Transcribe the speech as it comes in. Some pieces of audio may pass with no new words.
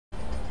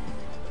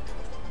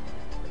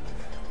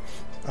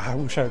I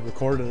wish I had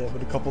recorded it,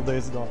 but a couple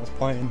days ago I was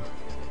playing,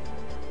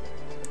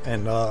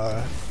 and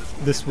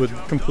this would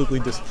completely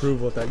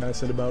disprove what that guy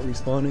said about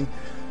respawning.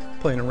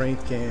 Playing a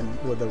ranked game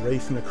with a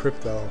Wraith and a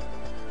Crypto.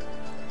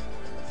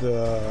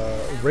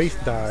 The Wraith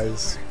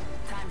dies,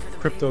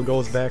 Crypto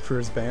goes back for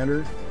his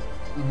banner,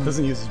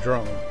 doesn't use his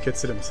drone,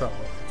 gets it himself,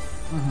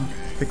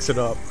 picks it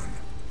up,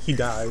 he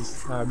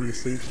dies,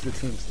 obviously, the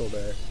team's still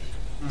there.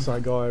 So I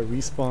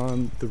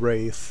respawn the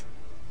Wraith,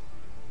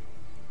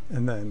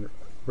 and then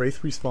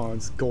Wraith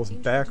respawns, goes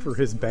back for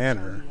his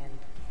banner,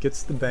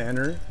 gets the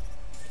banner,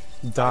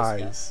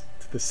 dies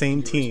to the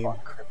same team,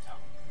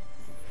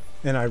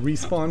 and I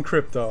respawn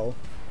Crypto.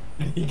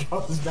 He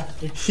goes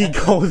back again. He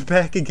goes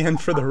back again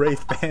for the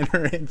Wraith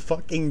banner and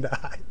fucking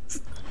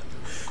dies.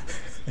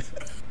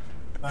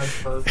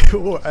 That's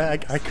perfect.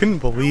 I couldn't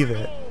believe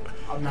it.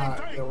 I'm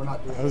not. Yeah, we're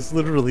not doing I was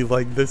literally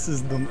like, this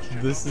is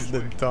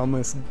the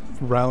dumbest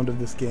round of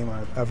this game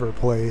I've ever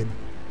played.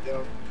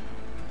 Yep.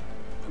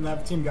 And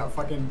that team got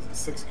fucking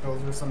 6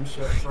 kills or some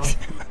shit, bro.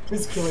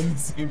 Just killing the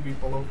same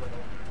people over and over.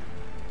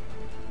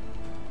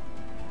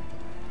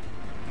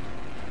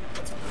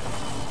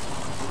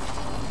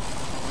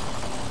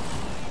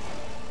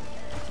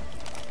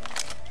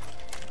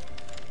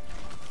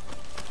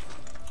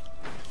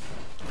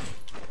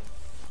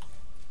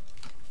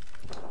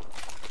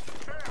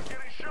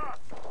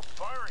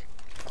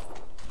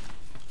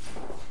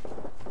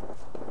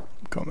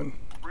 Coming.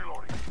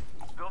 Reloading.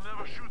 They'll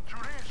never shoot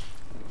through this.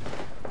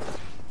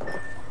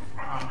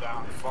 I'm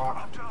down. Fuck.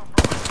 I'm down,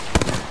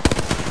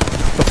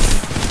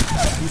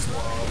 He's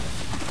low.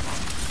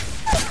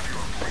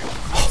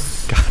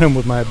 Got him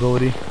with my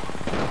ability.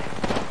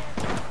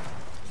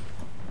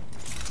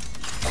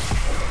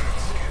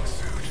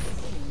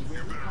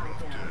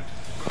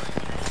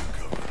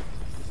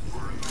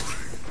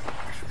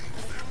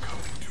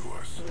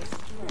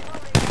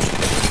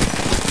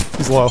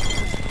 He's low.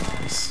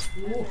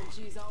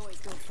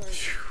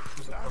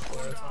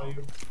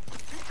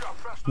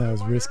 That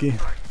was risky.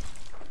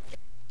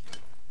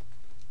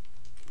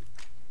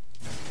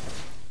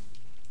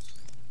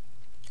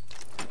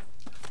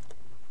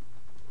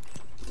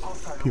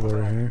 People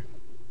right here.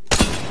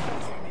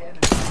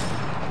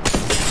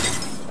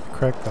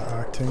 Crack the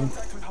octane.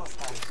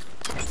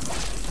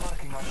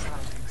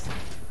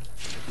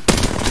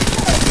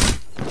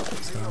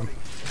 So.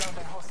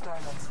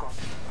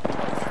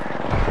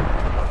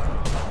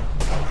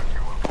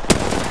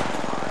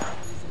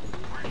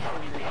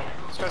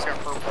 This guy's got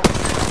purple.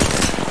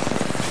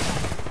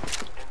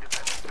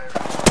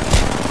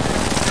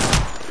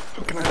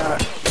 Looking at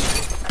that.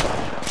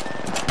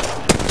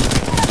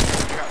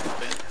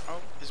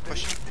 Oh, he's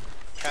pushing.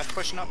 Cat's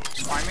pushing up.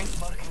 He's climbing.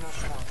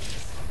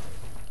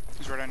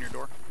 He's right on your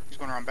door. He's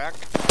going around back.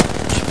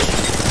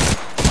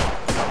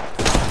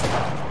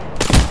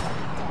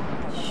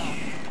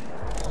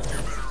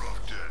 You're better off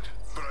dead,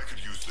 but I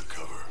could use the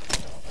cover.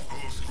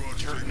 Whole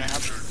squad's Turret taking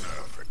nab. turret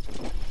nab.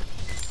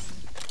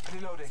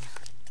 Reloading.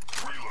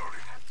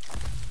 Reloading.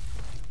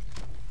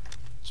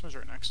 Someone's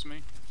right next to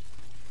me.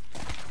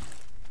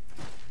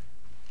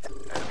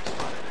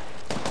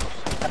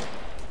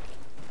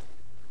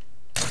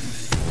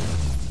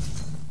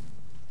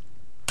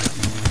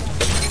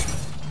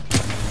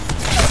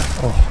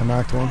 Oh, I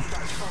knocked one.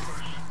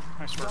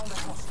 Nice work. Down the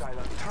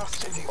hostile.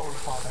 Trust in the old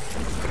father.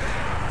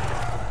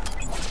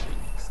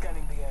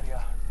 Scanning the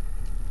area.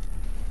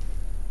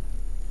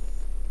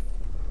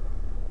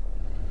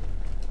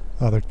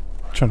 Oh, they're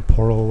trying to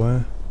portal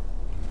away.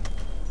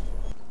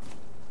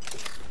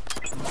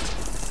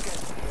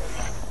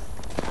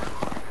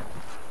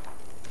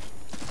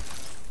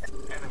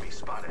 Enemy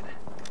spotted.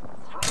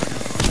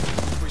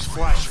 He's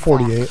flashed.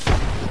 48.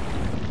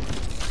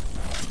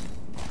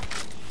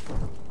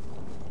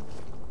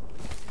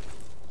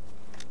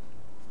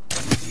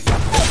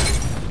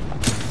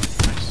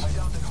 I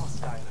downed a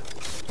hostile.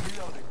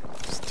 Reloading.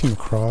 This team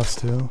across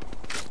too.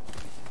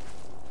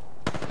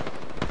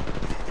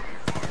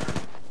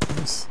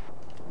 Nice.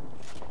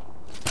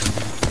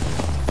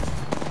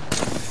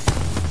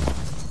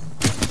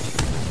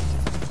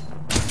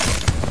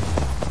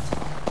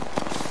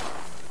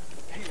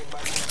 Healing my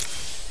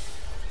wounds.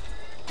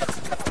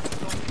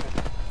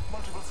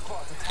 Multiple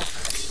squads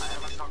attacking. I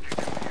have a subject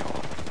in view.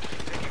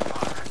 Taking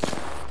fire.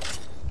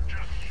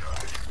 Just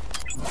shy.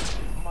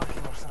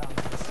 Marking our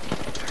surroundings.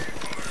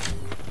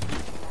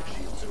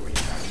 Shields are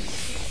recharging.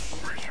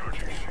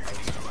 Recharging shields.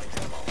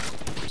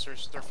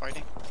 They're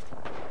fighting.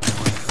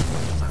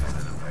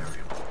 Another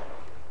variable.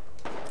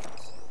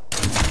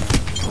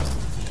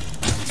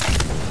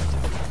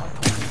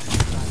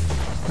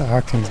 The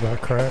octane's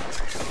about cracked.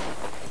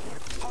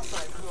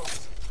 Hostile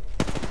close.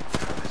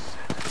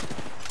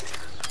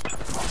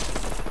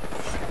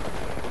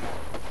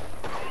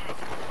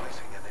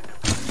 Placing an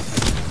individual.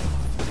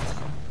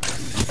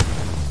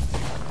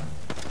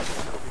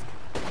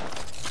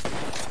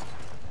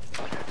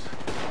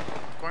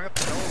 Going up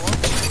the hill.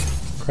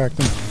 What? Cracked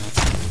him.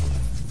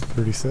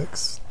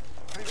 36.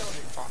 Reloading. I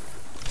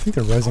think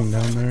they're rezzing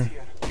down there.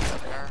 Here.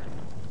 There.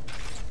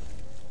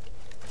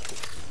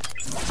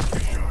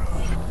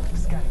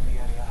 Scanning the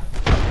area.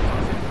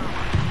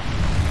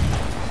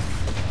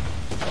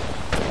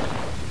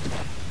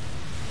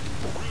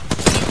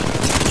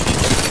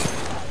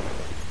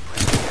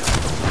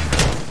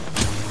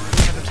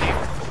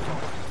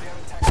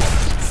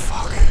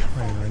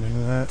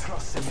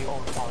 trust in the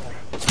Old Father.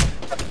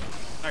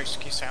 Nice.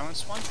 Can you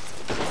silence one?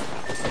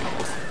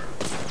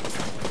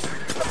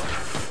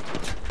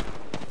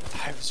 I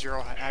have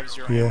zero.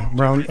 Yeah,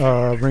 ammo.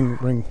 round,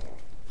 ring.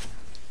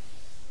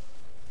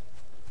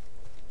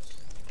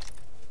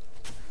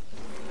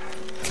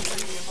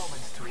 Give me a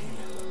moment to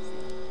heal.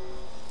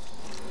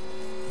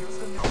 Use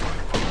the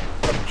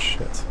new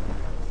Shit.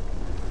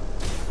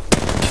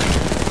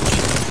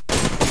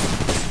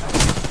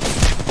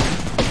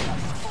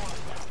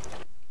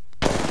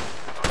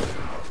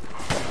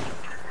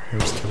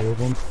 There's two of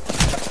them.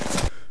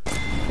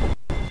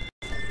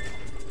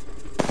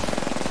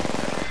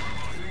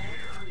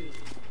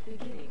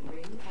 Beginning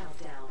ring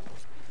countdown.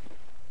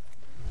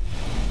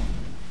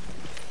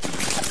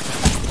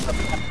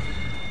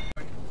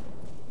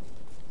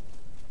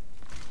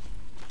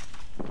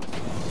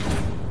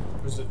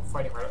 Who's it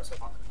fighting right outside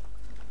bunker?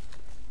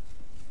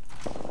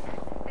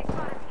 They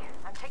spotted me.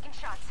 I'm taking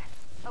shots.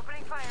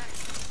 Opening fire.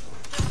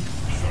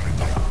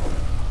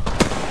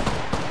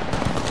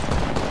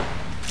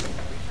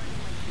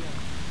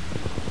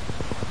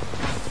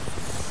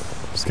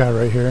 This guy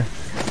right here.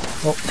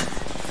 Oh.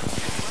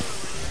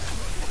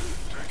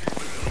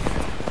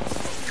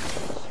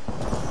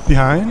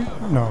 Behind?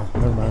 No,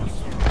 never mind.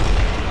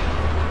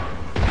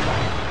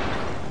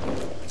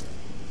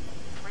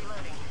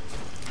 Reloading.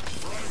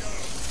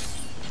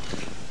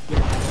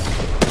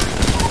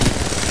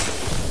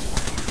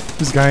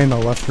 This guy in the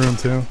left room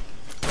too.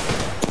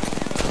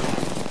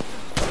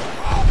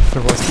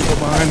 There was people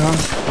behind,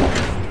 huh?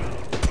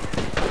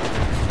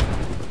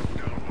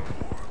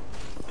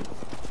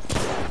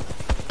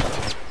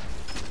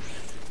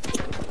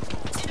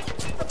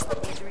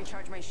 Need to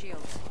recharge my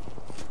shields.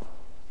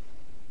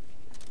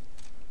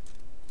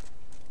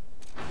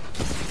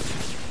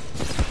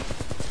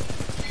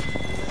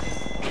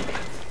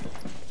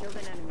 Killed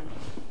an enemy.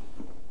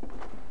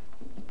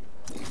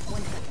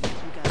 1 second.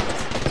 You got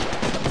this.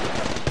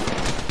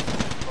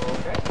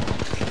 Okay.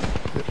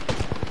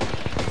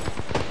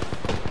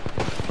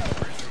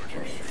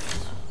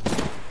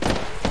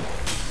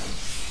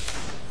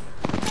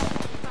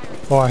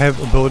 Oh, I have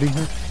ability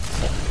here.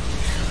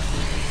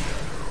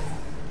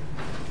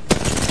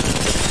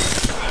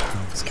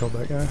 Let's kill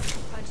that guy.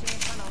 Punching a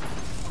tunnel.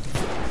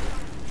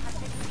 I'm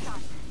taking a shot.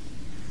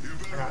 You're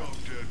better off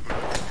dead, but I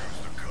could use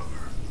the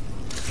cover.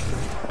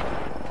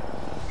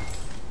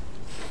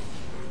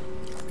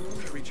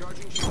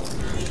 recharging shields.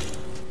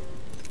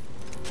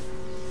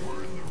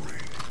 We're in the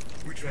ring.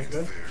 Which You guys means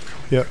good? they're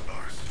coming Yep. to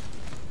us.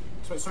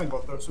 So somebody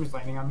both those. Somebody's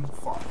landing on me.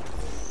 Fuck.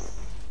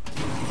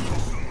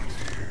 Someone's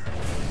here.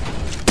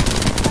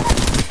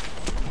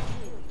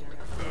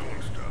 That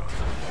one's done.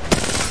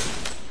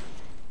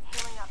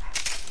 Healing up.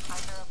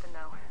 Eyes are open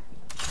though.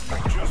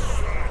 Just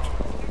shot.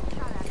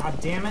 God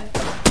damn it.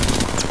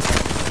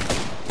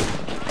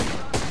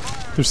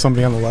 There's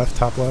somebody on the left,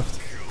 top left.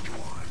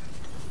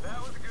 That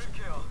was a good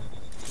kill.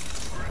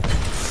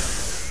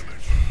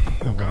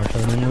 Oh god, I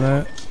got into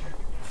that.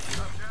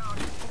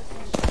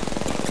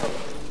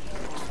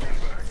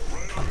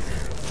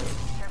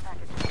 Care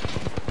package.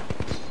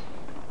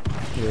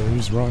 Yeah, you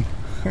just run.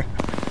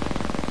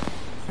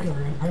 They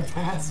ran right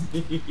past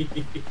me.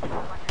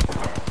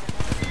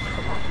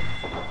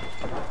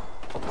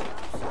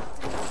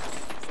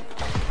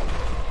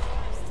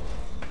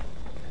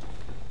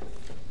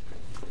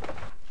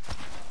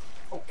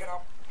 Oh, get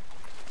out.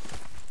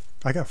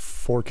 I got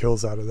 4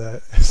 kills out of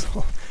that.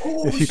 So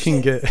Oh, if you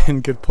can shit. get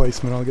in good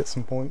placement, I'll get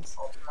some points.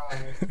 I'll try.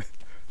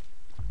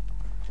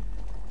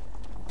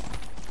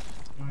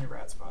 How many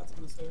rat spots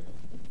in this area?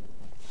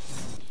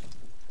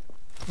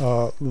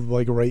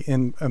 Like right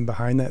in and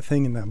behind that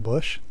thing in that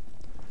bush.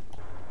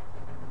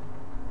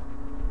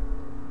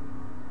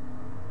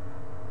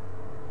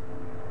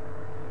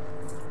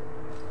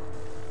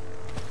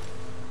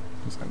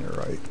 It's on your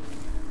right.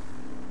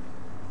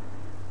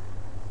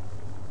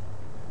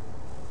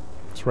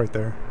 It's right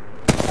there.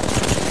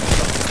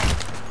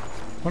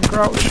 One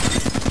crouch.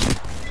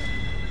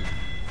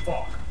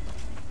 Fuck.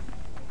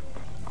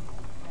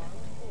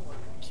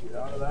 Queued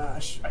out of that. I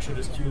should have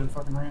just queued and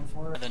fucking ran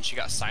for it. And then she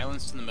got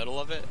silenced in the middle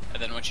of it,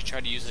 and then when she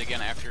tried to use it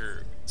again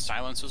after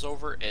silence was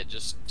over, it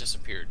just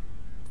disappeared.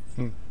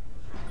 Hmm.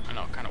 I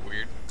know, kind of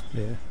weird.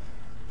 Yeah.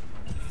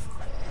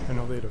 I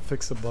know they had to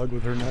fix the bug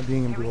with her not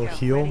being able Here we to go.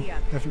 heal Ready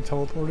up. after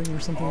teleporting or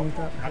something like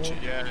that. Gotcha.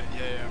 before. Yeah.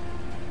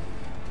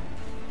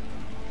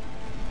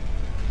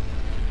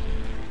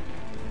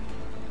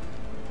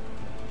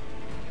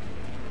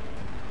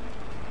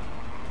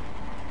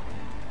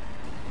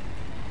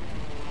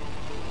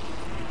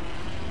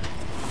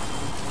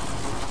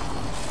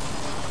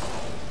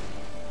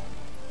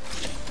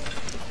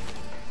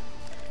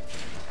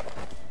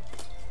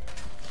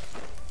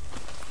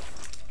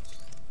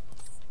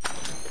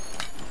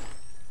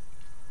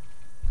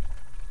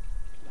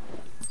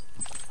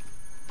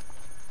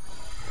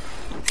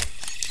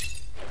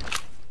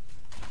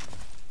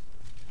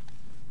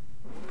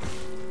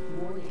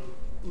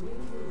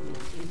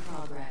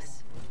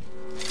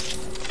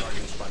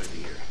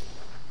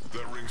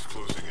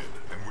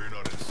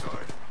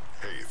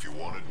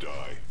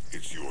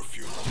 It's your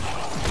funeral.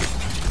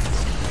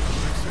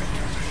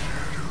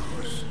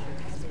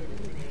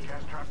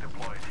 Gas trap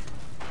deployed.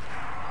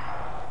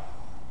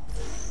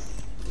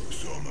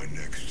 Saw my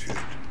next hit.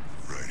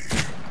 Right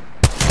here.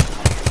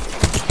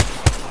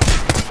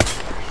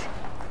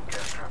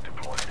 Gas trap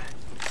deployed.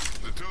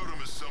 The totem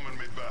has summoned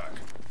me back.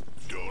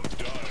 Don't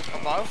die.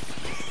 Above?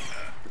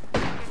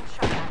 Getting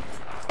shot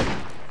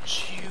at.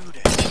 Shoot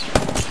it.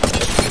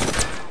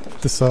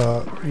 This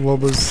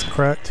Loba's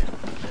cracked.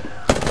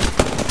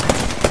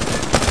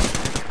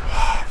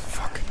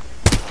 Fuck.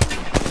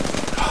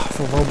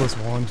 The Loba's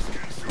won.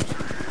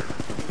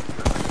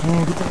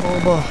 Oh, get the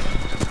Loba.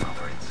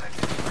 Another insect.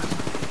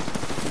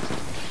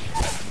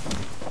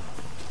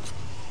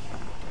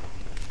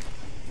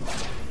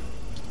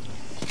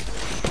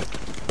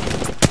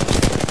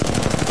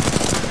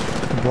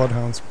 The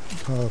Bloodhound's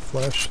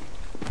flesh.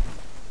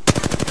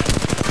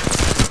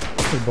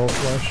 They're both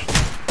flesh.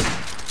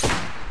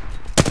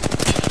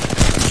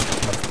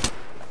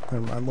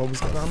 Never mind, Loba's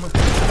got armor.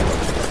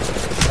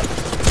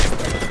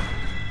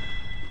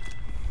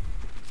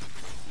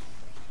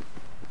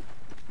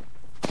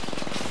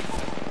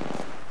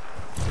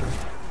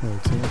 Another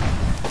team.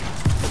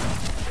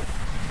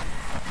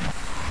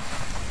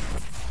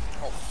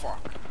 Oh,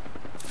 fuck.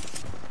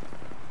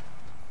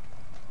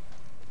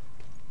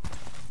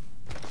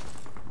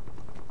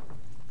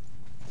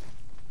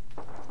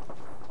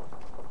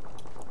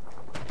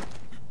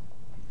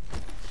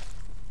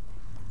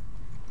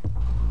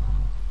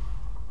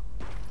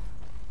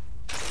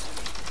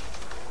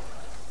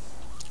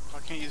 I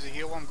can't use a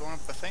heal while I'm going up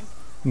the thing?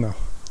 No,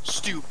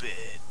 Stupid.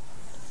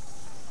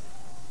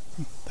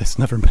 that's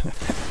never been.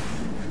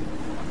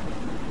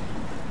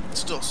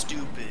 Still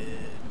stupid.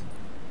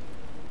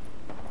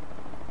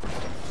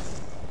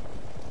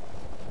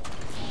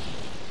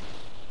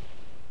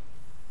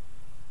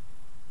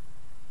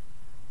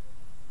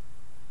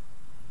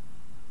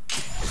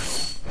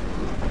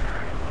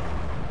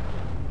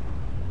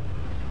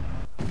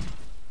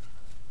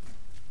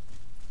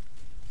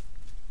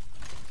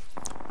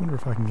 I wonder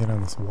if I can get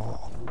on this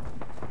wall.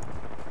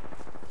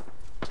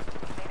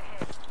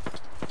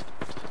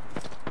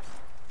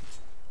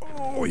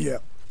 Oh yeah.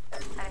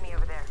 Enemy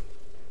over there.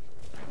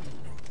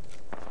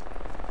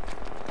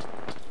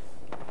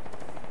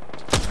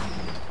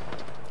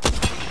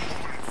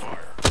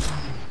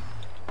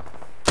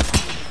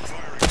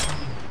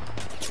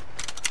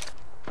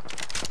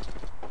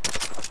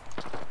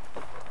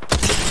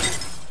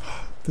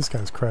 This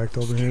guy's cracked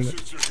over here.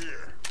 Sits are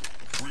here.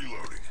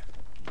 Reloading.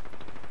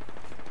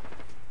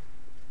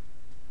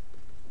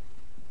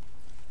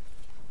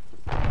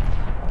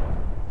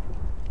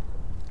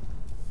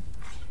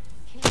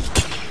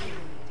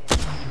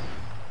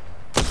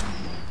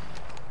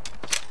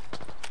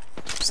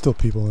 Still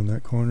people in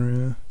that corner,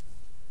 yeah.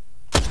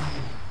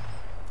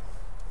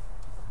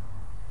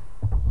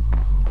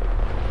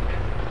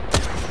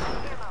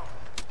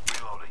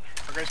 Reloading.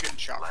 Our guy's getting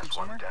shot from Last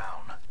one somewhere?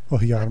 down. Oh,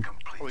 he got him.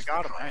 Complete Oh, we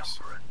got him, nice.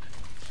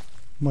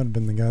 Might have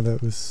been the guy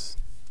that was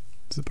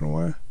zipping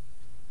away.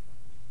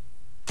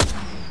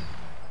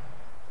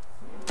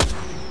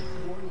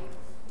 Warning.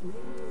 Ring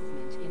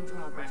movement in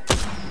progress.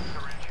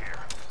 Syringe here.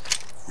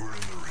 We're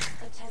in the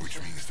ring,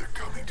 which means they're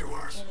coming to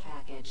us. Care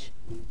package.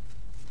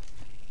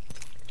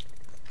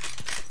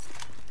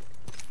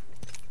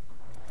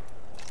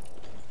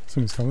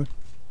 Somebody's coming.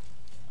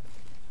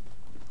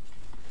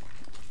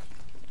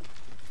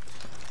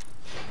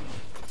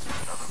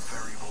 Another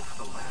variable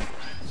for the lab.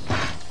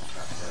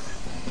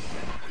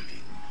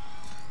 Waiting.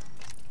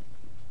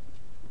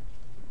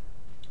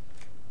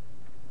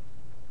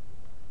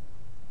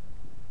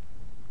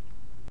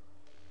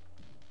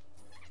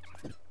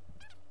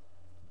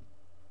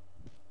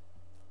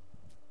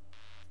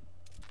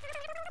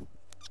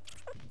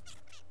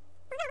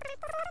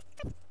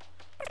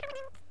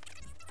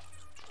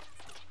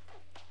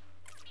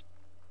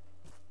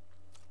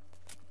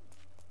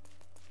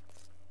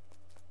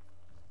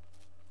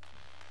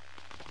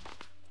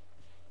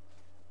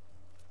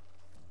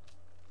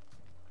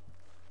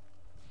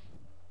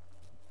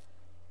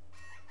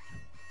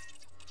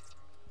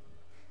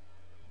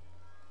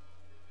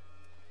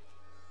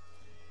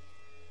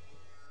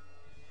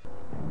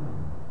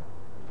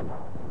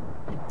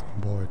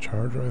 Boy,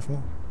 charge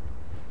rifle.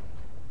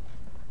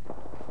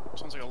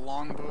 Sounds like a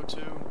longbow, too.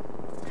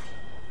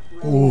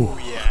 Ooh. Oh,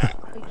 yeah.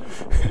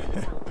 Beginning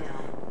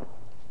countdown.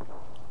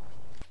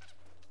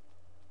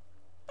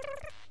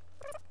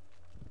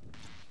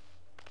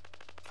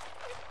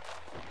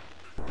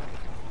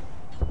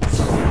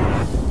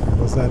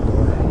 What's that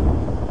door?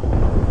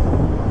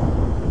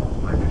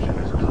 My vision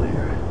is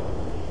clear.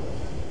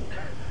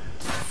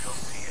 I don't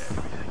see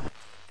everything.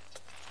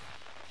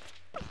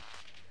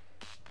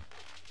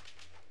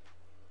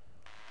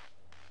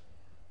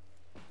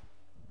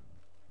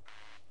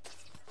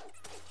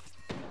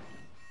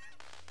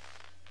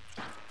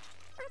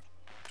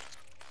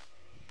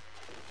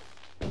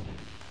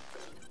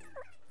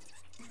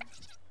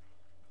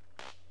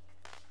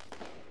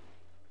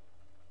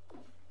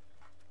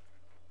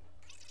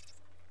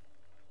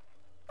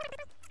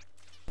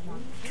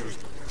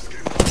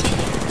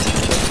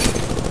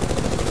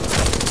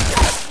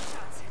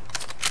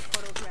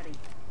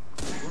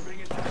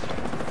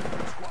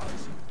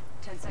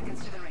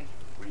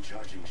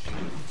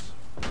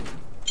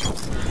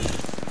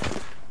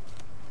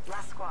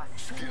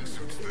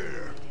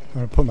 I'm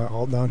gonna put my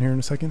alt down here in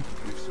a second.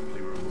 We've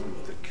simply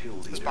removed the kill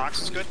This leader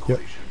box is from the good? Yep.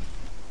 equation.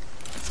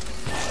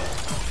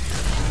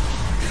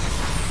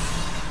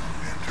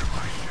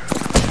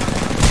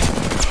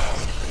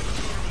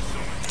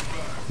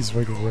 He's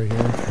right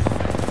here.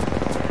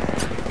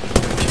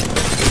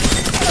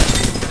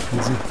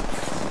 Easy.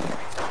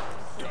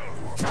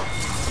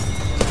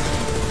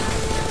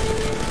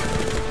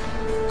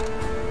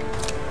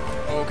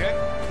 Okay.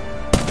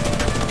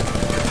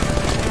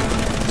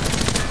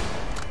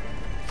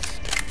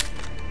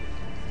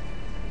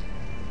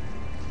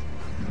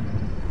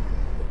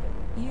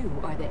 You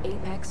are the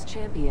Apex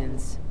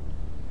Champions.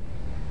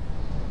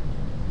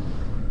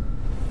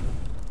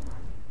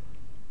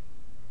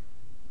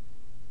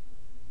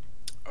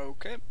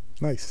 Okay.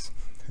 Nice.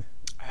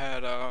 I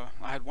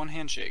had one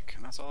handshake,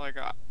 and that's all I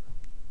got.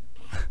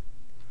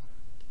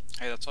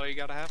 Hey, that's all you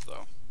gotta have,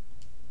 though.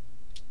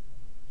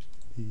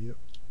 Yep.